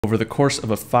Over the course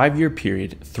of a 5-year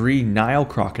period, 3 Nile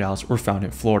crocodiles were found in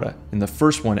Florida, and the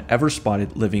first one ever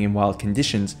spotted living in wild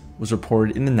conditions was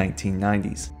reported in the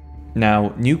 1990s.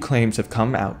 Now, new claims have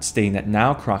come out stating that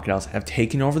Nile crocodiles have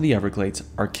taken over the Everglades,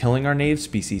 are killing our native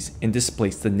species, and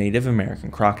displaced the Native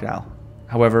American crocodile.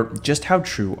 However, just how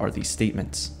true are these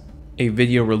statements? A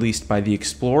video released by the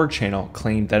Explorer channel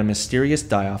claimed that a mysterious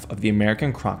die-off of the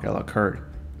American crocodile occurred.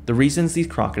 The reasons these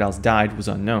crocodiles died was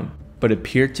unknown, but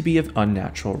appeared to be of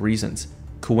unnatural reasons.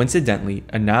 Coincidentally,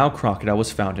 a Nile crocodile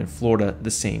was found in Florida the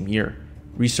same year.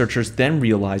 Researchers then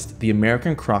realized the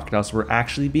American crocodiles were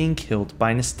actually being killed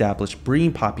by an established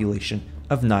breeding population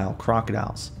of Nile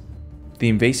crocodiles. The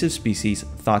invasive species,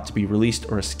 thought to be released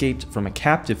or escaped from a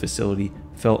captive facility,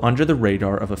 fell under the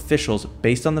radar of officials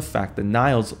based on the fact that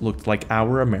Niles looked like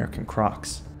our American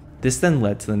Crocs. This then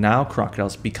led to the Nile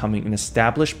crocodiles becoming an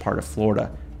established part of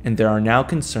Florida, and there are now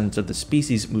concerns of the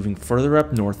species moving further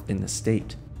up north in the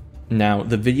state. Now,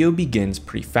 the video begins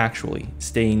pretty factually,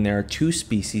 stating there are 2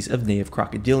 species of native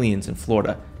crocodilians in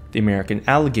Florida, the American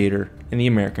alligator and the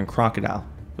American crocodile,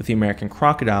 with the American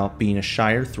crocodile being a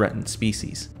Shire threatened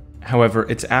species. However,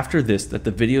 it's after this that the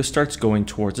video starts going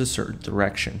towards a certain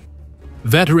direction.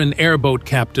 Veteran airboat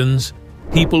captains,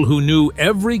 people who knew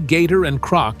every gator and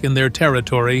croc in their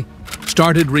territory,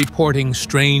 started reporting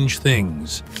strange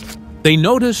things. They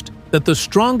noticed that the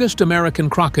strongest American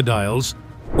crocodiles,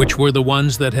 which were the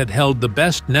ones that had held the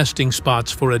best nesting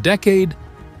spots for a decade,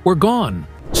 were gone.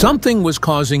 Something was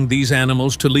causing these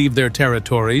animals to leave their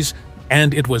territories,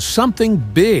 and it was something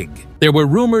big. There were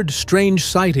rumored strange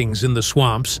sightings in the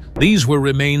swamps. These were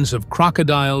remains of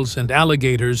crocodiles and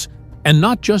alligators, and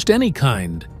not just any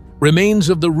kind, remains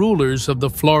of the rulers of the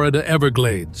Florida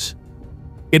Everglades.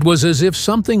 It was as if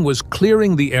something was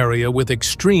clearing the area with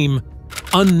extreme,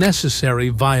 unnecessary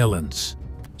violence.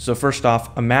 So first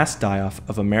off, a mass die-off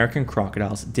of American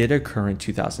crocodiles did occur in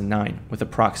 2009, with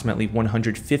approximately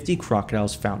 150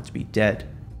 crocodiles found to be dead.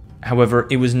 However,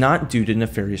 it was not due to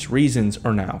nefarious reasons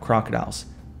or Nile crocodiles.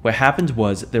 What happened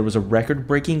was there was a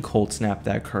record-breaking cold snap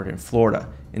that occurred in Florida,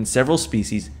 and several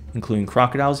species, including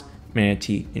crocodiles,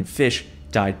 manatee, and fish,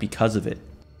 died because of it.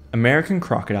 American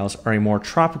crocodiles are a more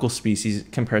tropical species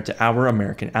compared to our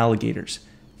American alligators.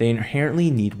 They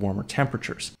inherently need warmer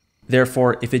temperatures.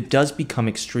 Therefore, if it does become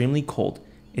extremely cold,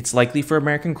 it's likely for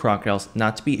American crocodiles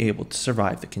not to be able to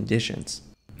survive the conditions.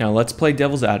 Now let's play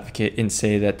devil's advocate and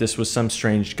say that this was some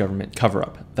strange government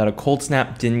cover-up, that a cold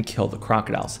snap didn't kill the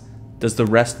crocodiles. Does the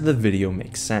rest of the video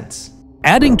make sense?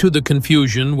 Adding to the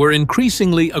confusion were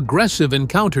increasingly aggressive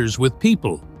encounters with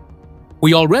people.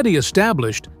 We already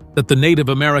established that the Native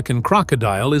American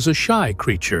crocodile is a shy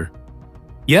creature.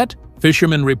 Yet,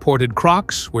 fishermen reported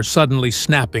crocs were suddenly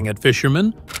snapping at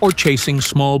fishermen or chasing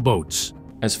small boats.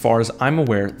 As far as I'm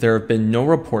aware, there have been no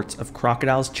reports of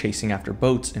crocodiles chasing after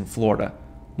boats in Florida.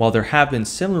 While there have been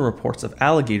similar reports of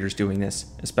alligators doing this,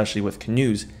 especially with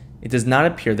canoes, it does not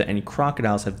appear that any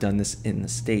crocodiles have done this in the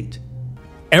state.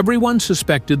 Everyone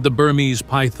suspected the Burmese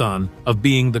python of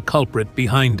being the culprit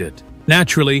behind it.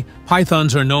 Naturally,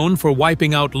 pythons are known for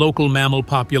wiping out local mammal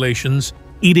populations,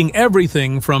 eating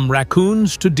everything from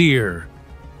raccoons to deer.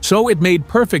 So it made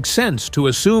perfect sense to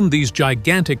assume these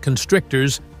gigantic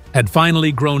constrictors had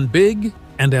finally grown big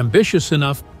and ambitious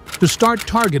enough to start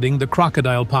targeting the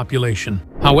crocodile population.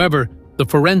 However, the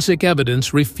forensic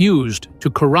evidence refused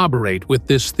to corroborate with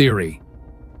this theory.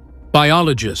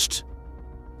 Biologists,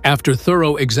 after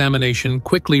thorough examination,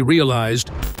 quickly realized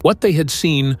what they had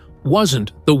seen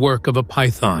wasn't the work of a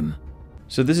python.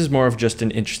 So this is more of just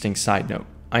an interesting side note.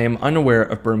 I am unaware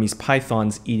of Burmese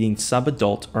pythons eating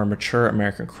subadult or mature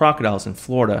American crocodiles in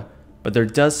Florida, but there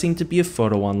does seem to be a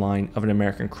photo online of an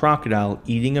American crocodile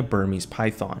eating a Burmese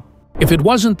python. If it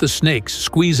wasn't the snakes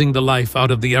squeezing the life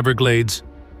out of the Everglades,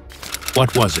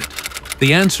 what was it?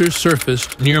 The answer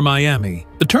surfaced near Miami.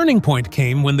 The turning point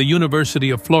came when the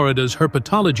University of Florida's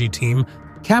herpetology team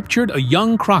captured a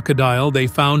young crocodile they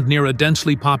found near a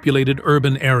densely populated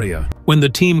urban area. When the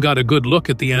team got a good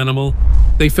look at the animal,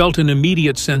 they felt an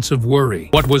immediate sense of worry.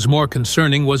 What was more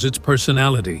concerning was its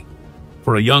personality.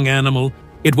 For a young animal,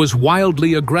 it was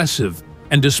wildly aggressive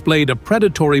and displayed a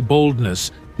predatory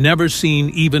boldness never seen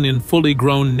even in fully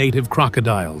grown native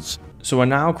crocodiles. So a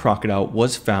Nile crocodile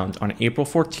was found on April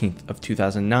 14th of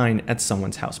 2009 at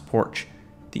someone's house porch.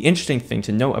 The interesting thing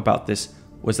to note about this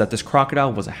was that this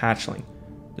crocodile was a hatchling.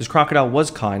 This crocodile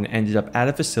was caught and ended up at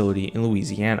a facility in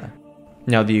Louisiana.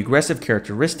 Now, the aggressive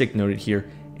characteristic noted here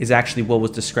is actually what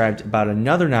was described about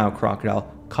another Nile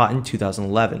crocodile caught in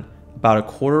 2011, about a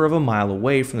quarter of a mile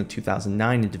away from the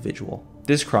 2009 individual.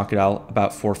 This crocodile,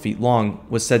 about 4 feet long,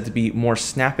 was said to be more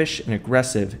snappish and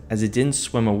aggressive as it didn't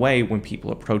swim away when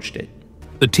people approached it.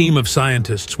 The team of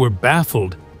scientists were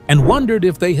baffled and wondered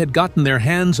if they had gotten their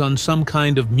hands on some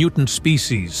kind of mutant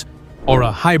species or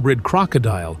a hybrid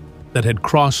crocodile that had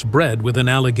crossbred with an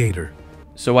alligator.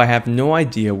 So I have no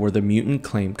idea where the mutant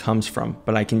claim comes from,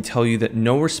 but I can tell you that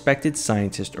no respected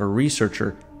scientist or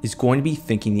researcher is going to be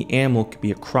thinking the animal could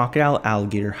be a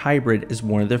crocodile-alligator hybrid as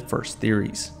one of their first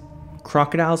theories.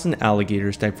 Crocodiles and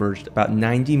alligators diverged about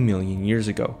 90 million years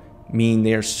ago, meaning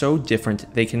they are so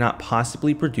different they cannot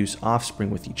possibly produce offspring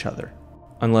with each other.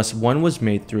 Unless one was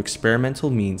made through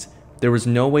experimental means, there was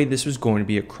no way this was going to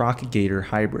be a croc-gator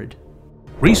hybrid.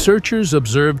 Researchers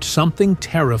observed something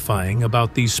terrifying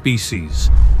about these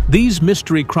species. These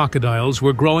mystery crocodiles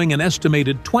were growing an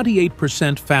estimated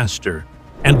 28% faster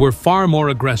and were far more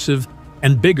aggressive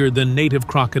and bigger than native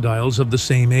crocodiles of the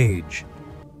same age.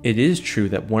 It is true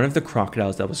that one of the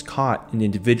crocodiles that was caught, an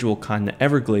individual caught in the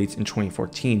Everglades in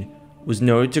 2014, was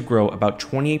noted to grow about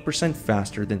 28%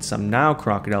 faster than some Nile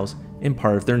crocodiles in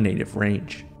part of their native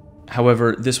range.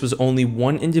 However, this was only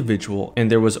one individual,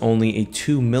 and there was only a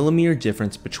 2 mm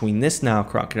difference between this Nile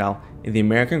crocodile and the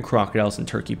American crocodiles in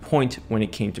Turkey Point when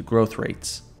it came to growth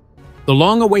rates. The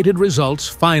long-awaited results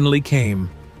finally came,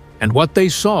 and what they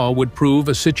saw would prove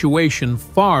a situation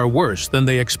far worse than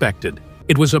they expected.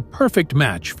 It was a perfect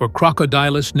match for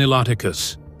Crocodilus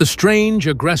niloticus. The strange,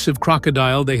 aggressive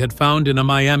crocodile they had found in a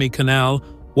Miami canal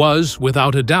was,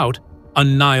 without a doubt, a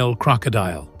Nile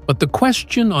crocodile. But the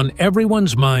question on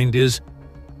everyone's mind is,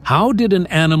 how did an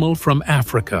animal from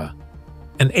Africa,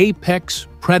 an apex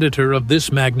predator of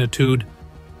this magnitude,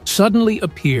 suddenly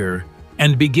appear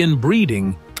and begin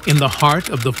breeding in the heart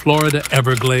of the Florida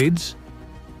Everglades?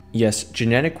 Yes,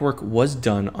 genetic work was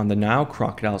done on the Nile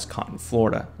crocodiles caught in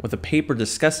Florida, with a paper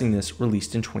discussing this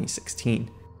released in 2016.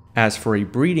 As for a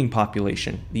breeding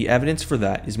population, the evidence for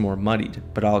that is more muddied,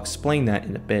 but I'll explain that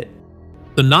in a bit.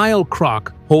 The Nile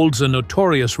Croc holds a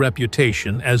notorious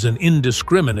reputation as an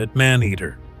indiscriminate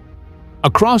man-eater.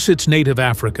 Across its native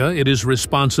Africa, it is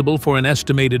responsible for an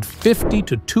estimated 50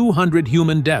 to 200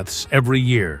 human deaths every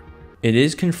year. It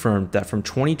is confirmed that from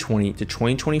 2020 to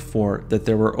 2024 that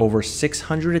there were over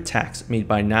 600 attacks made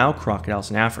by Nile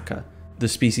crocodiles in Africa. The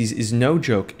species is no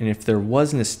joke, and if there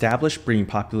was an established breeding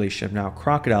population of Nile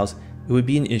crocodiles, it would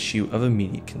be an issue of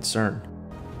immediate concern.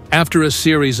 After a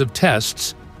series of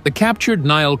tests, the captured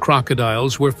Nile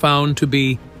crocodiles were found to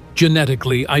be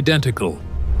genetically identical.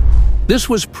 This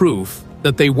was proof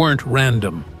that they weren't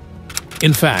random.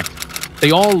 In fact,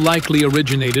 they all likely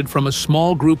originated from a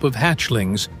small group of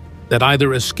hatchlings that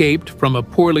either escaped from a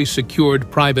poorly secured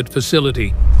private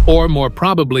facility or, more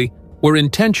probably, were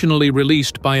intentionally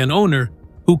released by an owner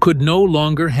who could no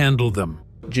longer handle them.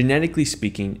 Genetically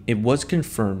speaking, it was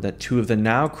confirmed that 2 of the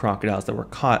Nile crocodiles that were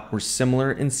caught were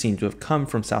similar and seemed to have come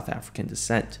from South African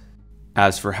descent.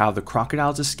 As for how the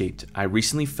crocodiles escaped, I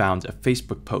recently found a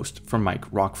Facebook post from Mike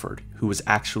Rockford, who was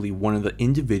actually one of the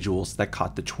individuals that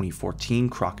caught the 2014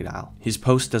 crocodile. His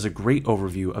post does a great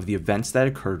overview of the events that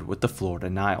occurred with the Florida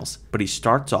Niles, but he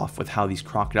starts off with how these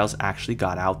crocodiles actually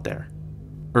got out there.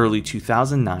 Early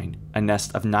 2009, a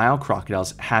nest of Nile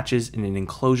crocodiles hatches in an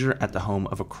enclosure at the home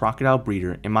of a crocodile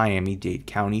breeder in Miami-Dade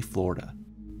County, Florida.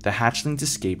 The hatchlings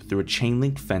escape through a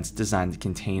chain-link fence designed to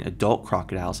contain adult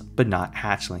crocodiles, but not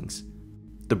hatchlings.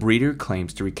 The breeder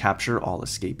claims to recapture all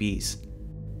escapees.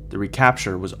 The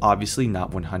recapture was obviously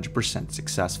not 100%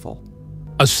 successful.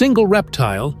 A single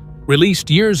reptile, released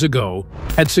years ago,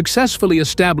 had successfully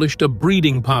established a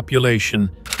breeding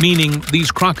population, meaning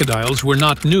these crocodiles were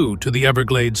not new to the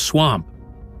Everglades swamp.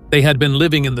 They had been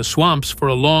living in the swamps for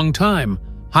a long time,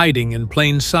 hiding in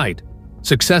plain sight,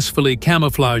 successfully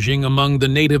camouflaging among the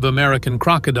Native American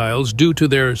crocodiles due to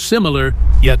their similar,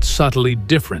 yet subtly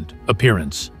different,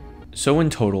 appearance. So in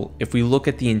total, if we look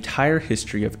at the entire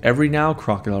history of every Nile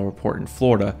crocodile report in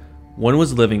Florida, one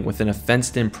was living within a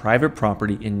fenced-in private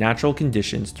property in natural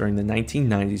conditions during the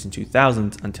 1990s and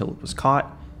 2000s until it was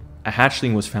caught, a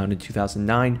hatchling was found in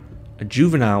 2009, a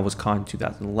juvenile was caught in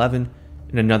 2011,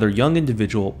 and another young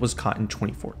individual was caught in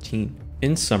 2014.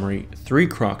 In summary, 3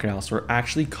 crocodiles were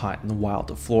actually caught in the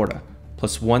wild of Florida,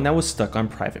 plus one that was stuck on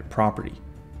private property.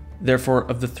 Therefore,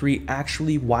 of the 3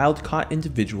 actually wild-caught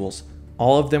individuals,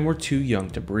 all of them were too young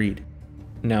to breed.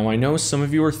 Now I know some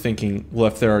of you are thinking, well,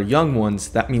 if there are young ones,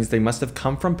 that means they must have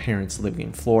come from parents living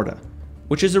in Florida,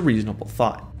 which is a reasonable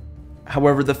thought.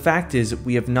 However, the fact is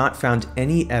we have not found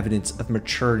any evidence of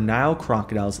mature Nile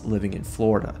crocodiles living in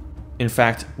Florida. In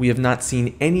fact, we have not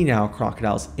seen any Nile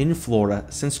crocodiles in Florida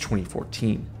since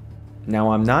 2014.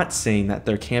 Now, I'm not saying that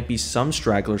there can't be some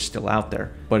stragglers still out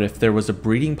there, but if there was a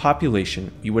breeding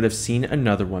population, you would have seen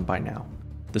another one by now.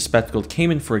 The spectacled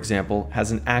caiman, for example,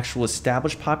 has an actual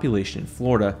established population in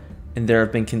Florida, and there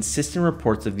have been consistent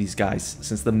reports of these guys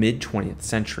since the mid-20th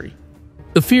century.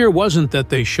 The fear wasn't that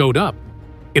they showed up,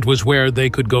 it was where they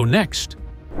could go next.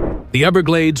 The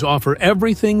Everglades offer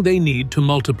everything they need to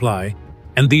multiply,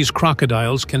 and these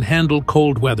crocodiles can handle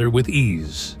cold weather with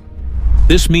ease.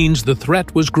 This means the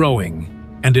threat was growing,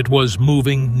 and it was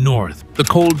moving north. The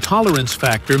cold tolerance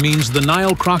factor means the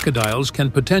Nile crocodiles can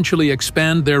potentially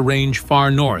expand their range far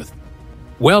north,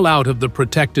 well out of the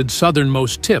protected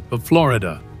southernmost tip of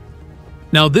Florida.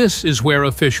 Now this is where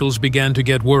officials began to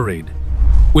get worried.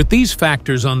 With these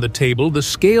factors on the table, the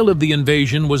scale of the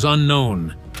invasion was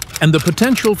unknown, and the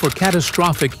potential for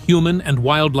catastrophic human and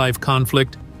wildlife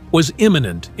conflict was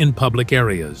imminent in public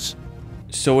areas.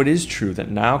 So it is true that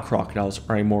Nile crocodiles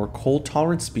are a more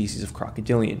cold-tolerant species of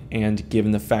crocodilian, and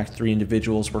given the fact 3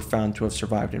 individuals were found to have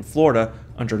survived in Florida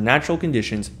under natural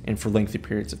conditions and for lengthy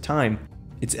periods of time,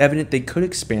 it's evident they could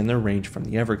expand their range from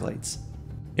the Everglades.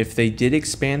 If they did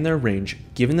expand their range,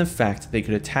 given the fact they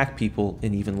could attack people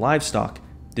and even livestock,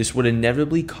 this would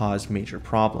inevitably cause major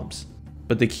problems.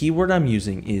 But the key word I'm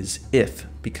using is if,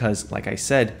 because, like I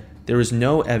said, there is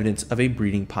no evidence of a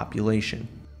breeding population.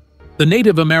 The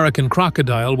Native American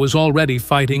crocodile was already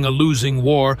fighting a losing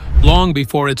war long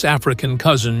before its African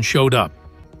cousin showed up.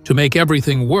 To make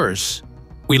everything worse,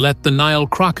 we let the Nile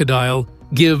crocodile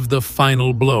give the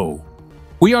final blow.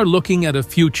 We are looking at a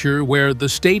future where the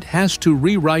state has to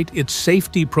rewrite its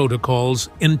safety protocols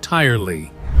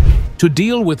entirely to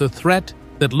deal with a threat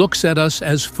that looks at us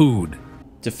as food.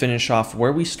 To finish off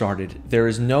where we started, there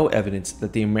is no evidence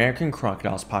that the American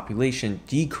crocodile's population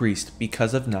decreased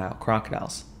because of Nile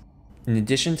crocodiles. In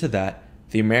addition to that,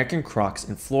 the American Crocs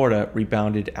in Florida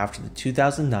rebounded after the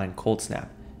 2009 cold snap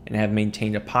and have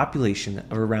maintained a population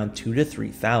of around 2,000 to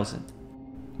 3,000.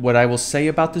 What I will say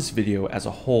about this video as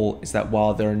a whole is that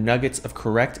while there are nuggets of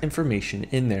correct information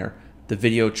in there, the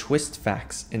video twists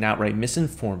facts and outright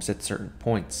misinforms at certain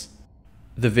points.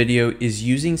 The video is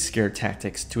using scare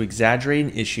tactics to exaggerate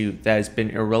an issue that has been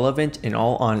irrelevant in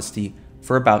all honesty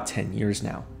for about 10 years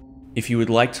now. If you would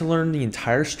like to learn the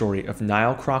entire story of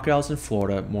Nile crocodiles in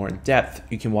Florida more in depth,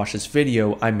 you can watch this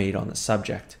video I made on the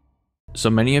subject. So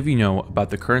many of you know about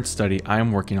the current study I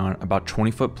am working on about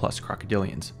 20-foot plus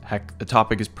crocodilians. Heck, the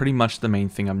topic is pretty much the main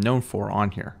thing I'm known for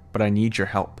on here, but I need your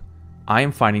help. I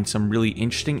am finding some really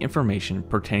interesting information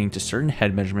pertaining to certain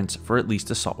head measurements for at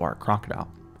least a saltwater crocodile.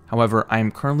 However, I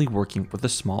am currently working with a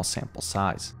small sample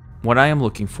size. What I am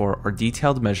looking for are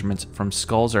detailed measurements from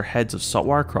skulls or heads of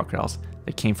saltwater crocodiles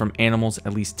that came from animals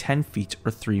at least 10 feet or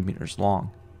 3 meters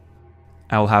long.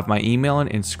 I will have my email and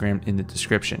Instagram in the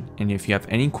description, and if you have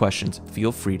any questions,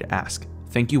 feel free to ask.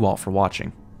 Thank you all for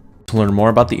watching. To learn more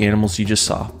about the animals you just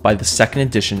saw, buy the second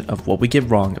edition of What We Get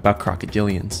Wrong About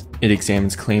Crocodilians. It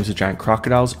examines claims of giant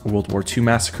crocodiles, a World War II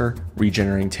massacre,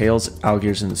 regenerating tails,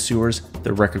 alligators in the sewers,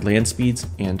 their record land speeds,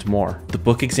 and more. The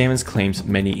book examines claims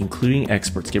many, including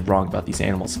experts, get wrong about these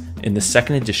animals, and the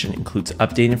second edition includes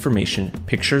updated information,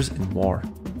 pictures, and more.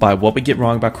 Buy What We Get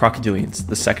Wrong About Crocodilians,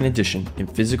 the second edition, in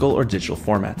physical or digital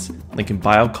formats. Link in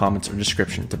bio, comments, or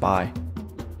description to buy.